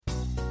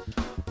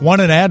Want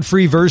an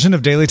ad-free version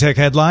of Daily Tech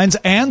Headlines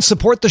and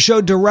support the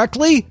show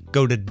directly?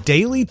 Go to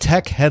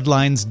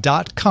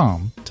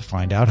dailytechheadlines.com to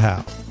find out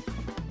how.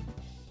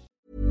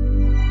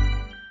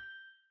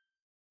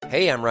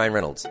 Hey, I'm Ryan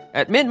Reynolds.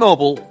 At Mint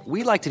Mobile,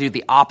 we like to do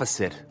the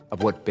opposite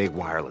of what Big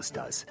Wireless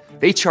does.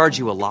 They charge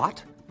you a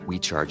lot, we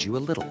charge you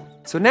a little.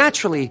 So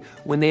naturally,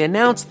 when they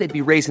announced they'd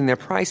be raising their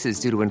prices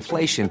due to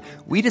inflation,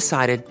 we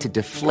decided to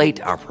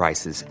deflate our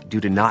prices due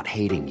to not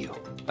hating you.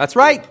 That's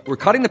right. We're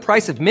cutting the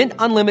price of Mint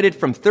Unlimited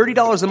from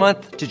 $30 a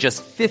month to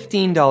just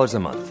 $15 a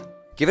month.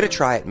 Give it a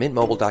try at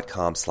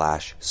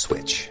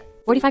mintmobile.com/switch.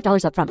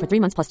 $45 up front for 3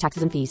 months plus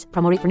taxes and fees.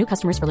 Promo rate for new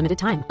customers for limited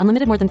time.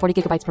 Unlimited more than 40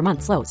 gigabytes per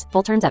month slows.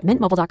 Full terms at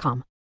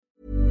mintmobile.com.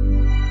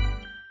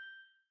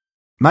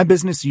 My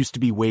business used to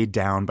be weighed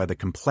down by the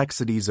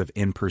complexities of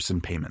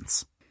in-person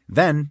payments.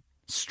 Then,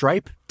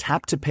 Stripe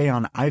Tap to Pay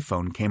on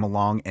iPhone came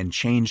along and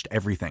changed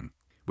everything.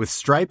 With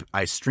Stripe,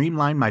 I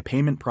streamlined my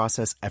payment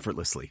process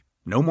effortlessly.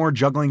 No more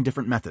juggling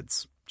different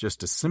methods.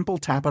 Just a simple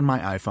tap on my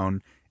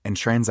iPhone and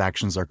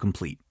transactions are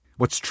complete.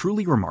 What's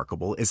truly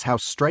remarkable is how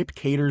Stripe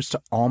caters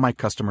to all my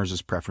customers'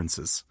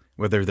 preferences.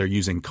 Whether they're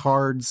using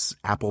cards,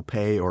 Apple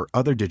Pay, or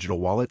other digital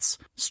wallets,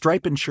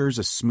 Stripe ensures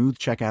a smooth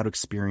checkout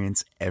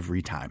experience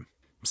every time.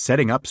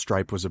 Setting up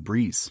Stripe was a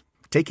breeze,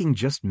 taking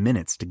just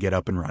minutes to get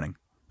up and running.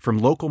 From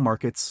local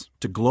markets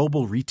to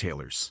global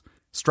retailers,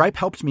 Stripe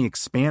helped me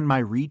expand my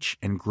reach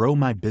and grow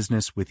my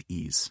business with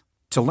ease.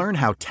 To learn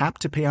how Tap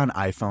to Pay on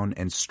iPhone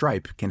and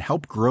Stripe can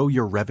help grow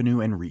your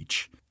revenue and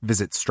reach,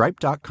 visit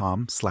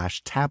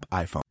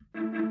stripe.com/tapiphone.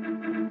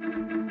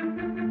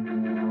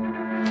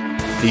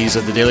 These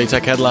are the Daily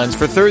Tech Headlines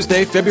for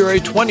Thursday, February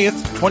 20th,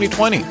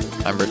 2020.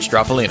 I'm Rich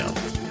Stroffolino.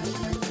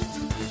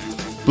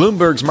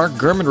 Bloomberg's Mark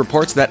Gurman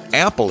reports that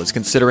Apple is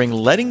considering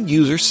letting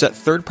users set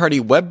third-party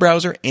web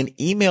browser and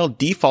email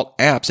default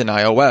apps in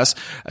iOS,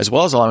 as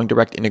well as allowing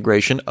direct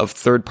integration of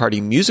third-party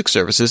music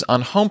services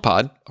on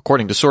HomePod,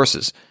 according to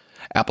sources.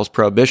 Apple's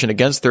prohibition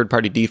against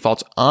third-party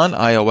defaults on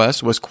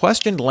iOS was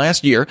questioned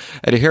last year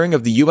at a hearing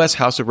of the U.S.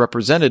 House of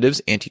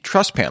Representatives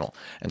Antitrust Panel,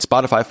 and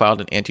Spotify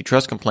filed an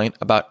antitrust complaint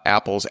about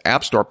Apple's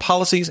App Store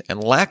policies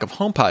and lack of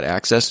HomePod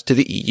access to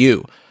the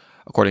EU.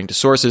 According to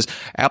sources,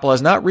 Apple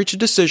has not reached a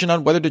decision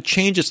on whether to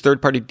change its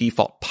third-party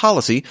default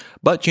policy,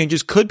 but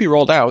changes could be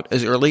rolled out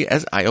as early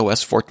as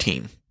iOS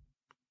 14.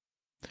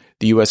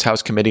 The U.S.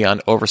 House Committee on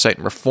Oversight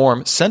and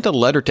Reform sent a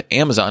letter to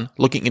Amazon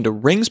looking into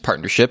Ring's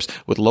partnerships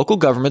with local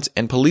governments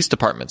and police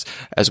departments,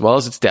 as well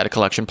as its data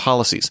collection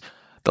policies.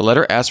 The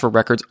letter asks for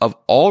records of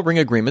all Ring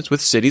agreements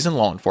with cities and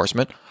law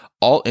enforcement,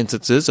 all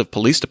instances of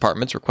police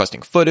departments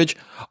requesting footage,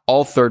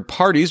 all third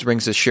parties Ring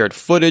has shared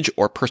footage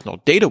or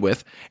personal data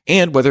with,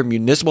 and whether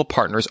municipal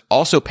partners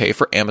also pay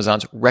for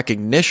Amazon's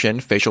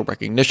Rekognition facial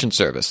recognition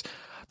service.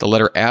 The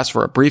letter asks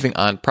for a briefing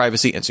on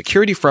privacy and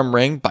security from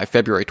Ring by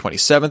February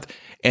 27th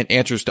and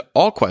answers to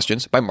all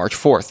questions by March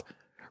 4th.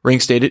 Ring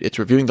stated it's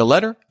reviewing the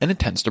letter and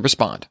intends to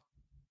respond.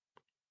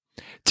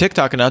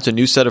 TikTok announced a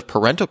new set of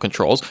parental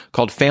controls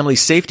called Family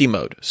Safety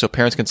Mode, so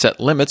parents can set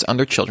limits on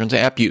their children's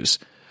app use.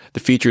 The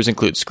features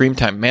include screen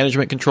time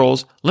management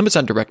controls, limits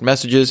on direct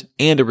messages,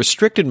 and a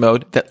restricted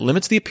mode that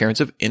limits the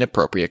appearance of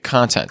inappropriate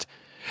content.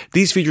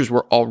 These features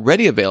were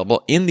already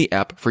available in the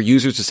app for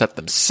users to set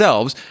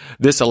themselves.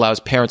 This allows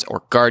parents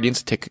or guardians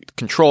to take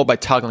control by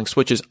toggling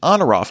switches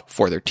on or off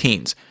for their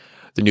teens.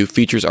 The new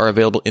features are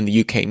available in the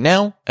UK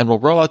now and will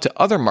roll out to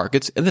other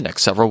markets in the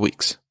next several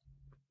weeks.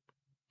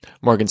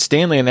 Morgan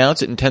Stanley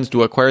announced it intends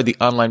to acquire the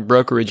online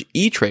brokerage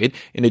E-Trade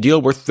in a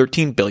deal worth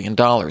 $13 billion.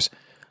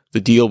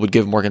 The deal would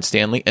give Morgan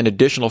Stanley an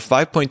additional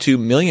 5.2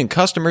 million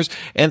customers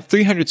and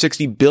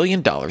 $360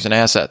 billion in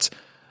assets.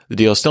 The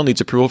deal still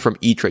needs approval from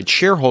E-Trade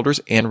shareholders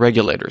and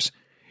regulators.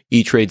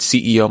 E-Trade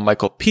CEO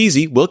Michael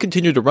Peasy will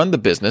continue to run the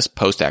business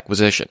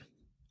post-acquisition.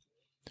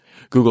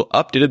 Google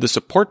updated the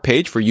support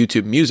page for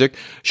YouTube Music,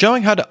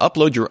 showing how to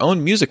upload your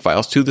own music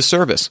files to the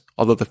service,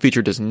 although the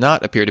feature does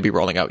not appear to be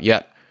rolling out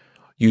yet.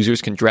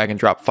 Users can drag and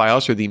drop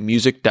files through the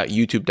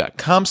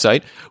music.youtube.com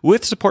site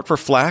with support for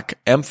FLAC,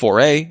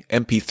 M4A,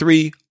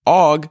 MP3,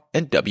 OGG,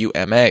 and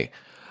WMA.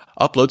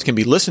 Uploads can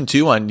be listened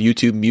to on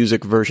YouTube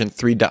Music version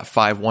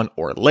 3.51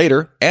 or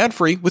later,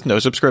 ad-free with no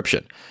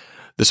subscription.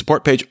 The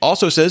support page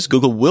also says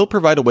Google will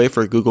provide a way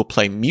for Google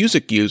Play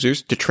Music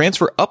users to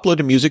transfer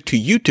uploaded music to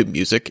YouTube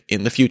Music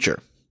in the future.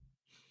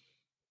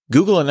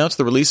 Google announced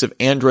the release of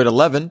Android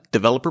 11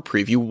 Developer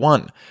Preview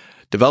 1.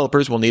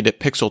 Developers will need a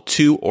Pixel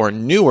 2 or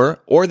newer,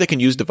 or they can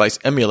use device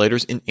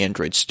emulators in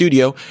Android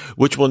Studio,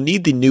 which will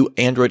need the new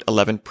Android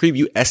 11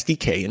 Preview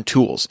SDK and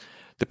tools.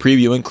 The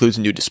preview includes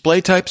new display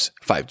types,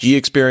 5G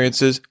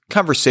experiences,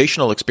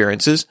 conversational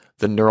experiences,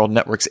 the Neural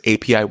Networks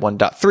API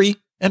 1.3,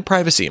 and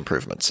privacy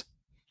improvements.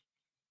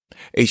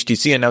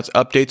 HTC announced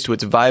updates to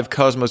its Vive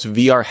Cosmos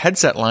VR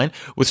headset line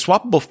with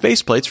swappable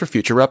faceplates for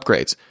future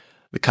upgrades.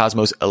 The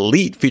Cosmos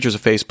Elite features a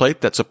faceplate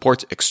that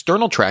supports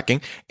external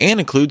tracking and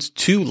includes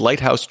 2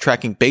 Lighthouse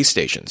tracking base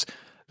stations.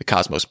 The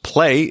Cosmos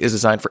Play is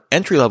designed for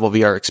entry-level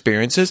VR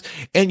experiences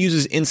and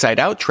uses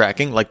inside-out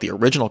tracking like the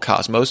original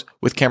Cosmos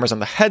with cameras on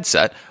the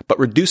headset, but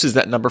reduces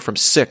that number from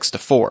 6 to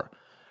 4.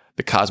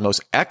 The Cosmos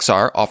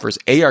XR offers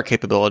AR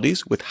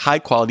capabilities with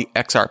high-quality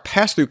XR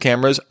pass-through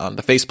cameras on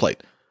the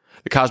faceplate.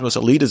 The Cosmos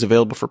Elite is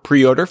available for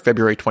pre-order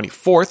February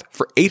 24th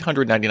for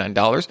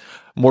 $899.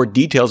 More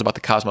details about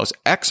the Cosmos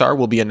XR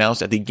will be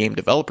announced at the Game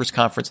Developers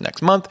Conference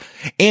next month,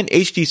 and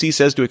HTC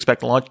says to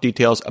expect launch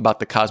details about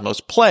the Cosmos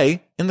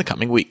Play in the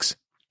coming weeks.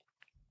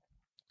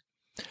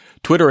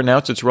 Twitter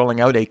announced it's rolling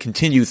out a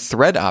continued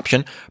thread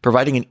option,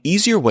 providing an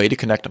easier way to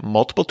connect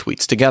multiple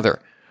tweets together.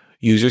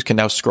 Users can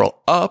now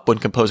scroll up when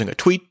composing a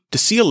tweet to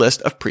see a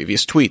list of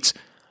previous tweets.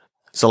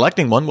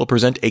 Selecting one will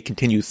present a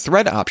continued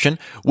thread option,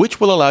 which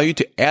will allow you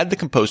to add the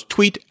composed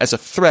tweet as a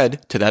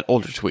thread to that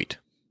older tweet.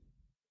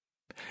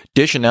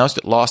 Dish announced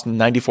it lost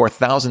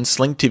 94,000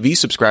 Sling TV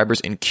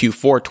subscribers in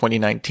Q4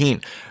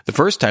 2019, the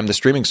first time the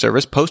streaming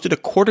service posted a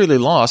quarterly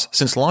loss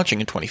since launching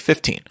in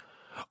 2015.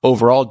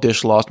 Overall,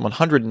 Dish lost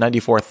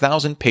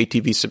 194,000 pay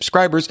TV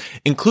subscribers,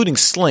 including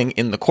Sling,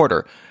 in the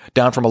quarter,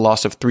 down from a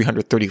loss of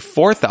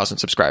 334,000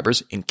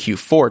 subscribers in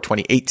Q4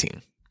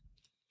 2018.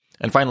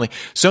 And finally,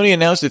 Sony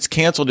announced it's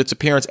canceled its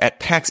appearance at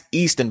PAX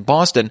East in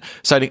Boston,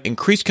 citing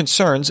increased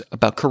concerns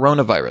about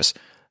coronavirus.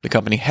 The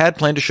company had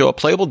planned to show a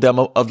playable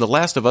demo of The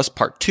Last of Us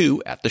Part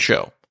 2 at the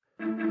show.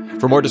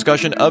 For more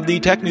discussion of the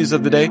tech news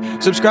of the day,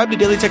 subscribe to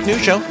Daily Tech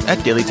News Show at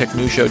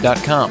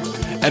dailytechnewsshow.com.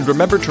 And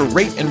remember to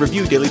rate and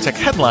review Daily Tech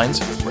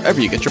Headlines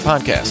wherever you get your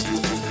podcasts.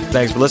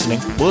 Thanks for listening.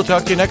 We'll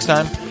talk to you next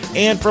time.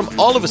 And from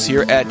all of us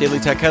here at Daily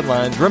Tech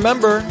Headlines,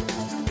 remember,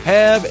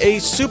 have a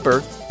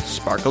super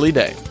sparkly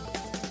day.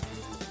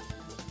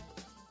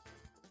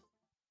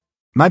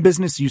 My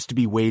business used to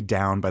be weighed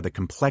down by the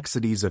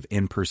complexities of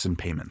in-person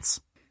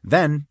payments.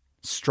 Then,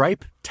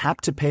 Stripe Tap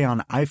to Pay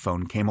on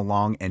iPhone came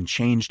along and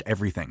changed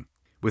everything.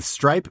 With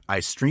Stripe, I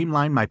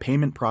streamlined my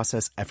payment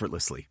process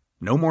effortlessly.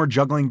 No more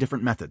juggling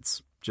different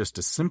methods. Just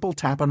a simple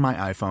tap on my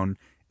iPhone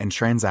and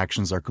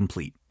transactions are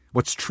complete.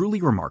 What's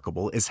truly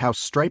remarkable is how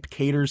Stripe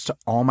caters to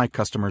all my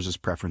customers'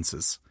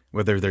 preferences.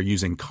 Whether they're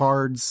using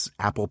cards,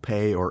 Apple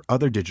Pay, or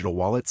other digital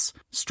wallets,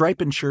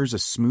 Stripe ensures a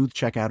smooth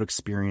checkout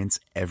experience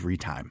every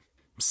time.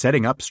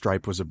 Setting up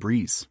Stripe was a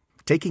breeze,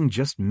 taking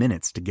just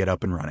minutes to get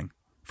up and running.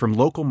 From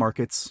local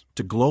markets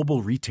to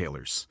global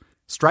retailers,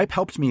 Stripe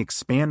helped me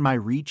expand my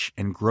reach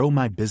and grow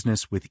my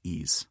business with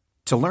ease.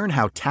 To learn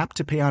how Tap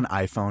to Pay on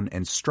iPhone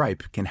and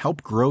Stripe can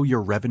help grow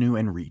your revenue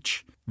and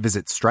reach,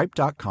 visit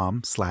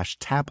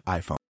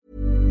stripe.com/tapiphone.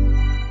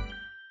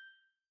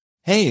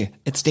 Hey,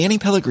 it's Danny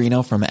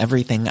Pellegrino from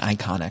Everything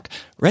Iconic.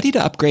 Ready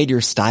to upgrade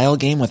your style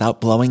game without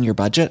blowing your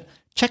budget?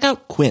 Check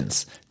out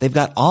Quince. They've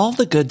got all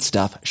the good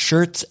stuff,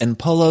 shirts and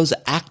polos,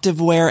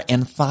 activewear,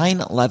 and fine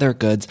leather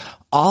goods,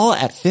 all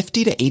at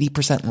 50 to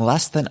 80%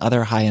 less than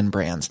other high-end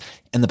brands.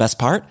 And the best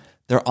part?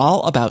 They're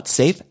all about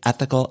safe,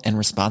 ethical, and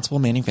responsible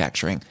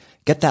manufacturing.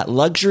 Get that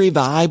luxury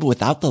vibe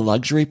without the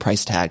luxury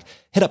price tag.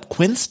 Hit up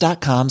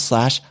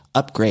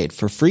quince.com/upgrade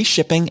for free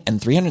shipping and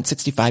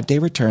 365-day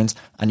returns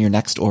on your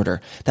next order.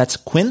 That's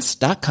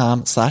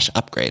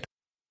quince.com/upgrade.